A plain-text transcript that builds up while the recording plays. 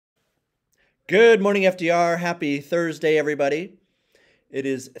Good morning, FDR. Happy Thursday, everybody. It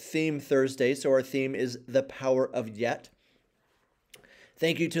is Theme Thursday, so our theme is the power of yet.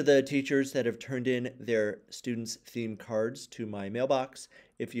 Thank you to the teachers that have turned in their students' theme cards to my mailbox.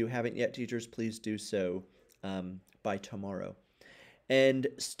 If you haven't yet, teachers, please do so by tomorrow. And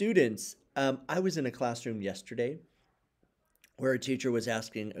students, I was in a classroom yesterday where a teacher was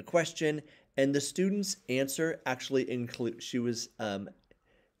asking a question, and the student's answer actually she was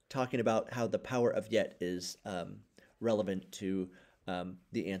talking about how the power of yet is relevant to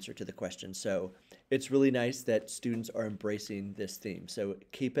the answer to the question. So it's really nice that students are embracing this theme. So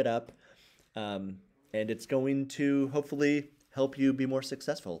keep it up, and it's going to hopefully help you be more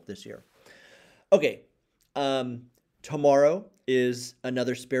successful this year. Okay, tomorrow is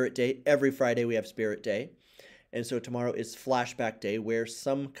another Spirit Day. Every Friday we have Spirit Day. And so tomorrow is Flashback Day. Wear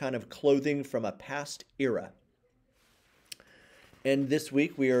some kind of clothing from a past era. And this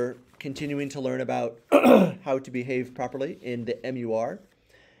week we are continuing to learn about how to behave properly in the MUR.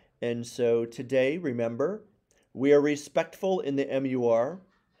 And so today, remember, we are respectful in the MUR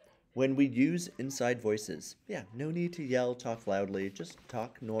when we use inside voices. Yeah, no need to yell, talk loudly, just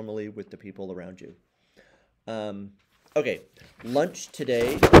talk normally with the people around you. Okay, lunch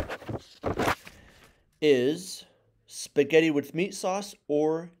today is spaghetti with meat sauce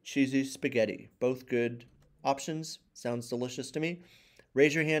or cheesy spaghetti. Both good options. Sounds delicious to me.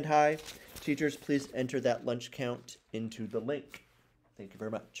 Raise your hand high. Teachers, please enter that lunch count into the link. Thank you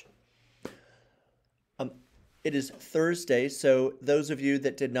very much. It is Thursday, so those of you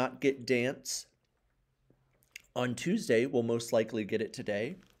that did not get dance on Tuesday will most likely get it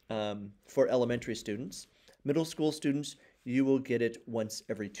today for elementary students. Middle school students, you will get it once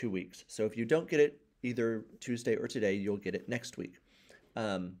every 2 weeks. So if you don't get it either Tuesday or today, you'll get it next week.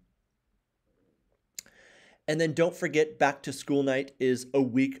 And then don't forget, back to school night is a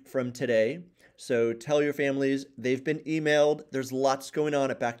week from today. So tell your families, they've been emailed. There's lots going on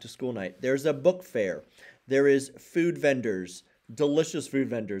at back to school night. There's a book fair. There is food vendors, delicious food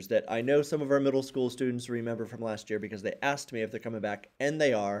vendors that I know some of our middle school students remember from last year because they asked me if they're coming back, and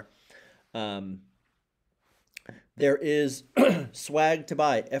they are. There is swag to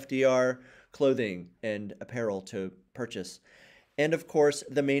buy, FDR clothing and apparel to purchase. And of course,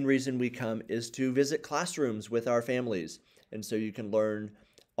 the main reason we come is to visit classrooms with our families. And so you can learn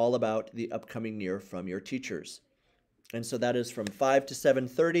all about the upcoming year from your teachers. And so that is from 5 to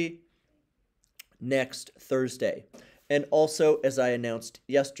 7:30 next Thursday. And also, as I announced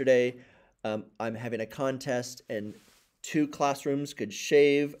yesterday, I'm having a contest, and 2 classrooms could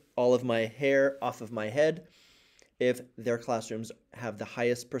shave all of my hair off of my head if their classrooms have the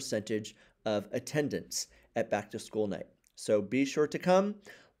highest percentage of attendance at back to school night. So be sure to come.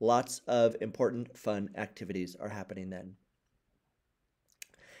 Lots of important, fun activities are happening then.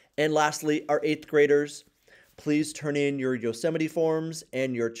 And lastly, our 8th graders, please turn in your Yosemite forms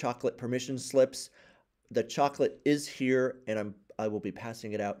and your chocolate permission slips. The chocolate is here, and I will be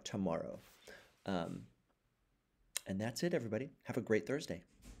passing it out tomorrow. And that's it, everybody. Have a great Thursday.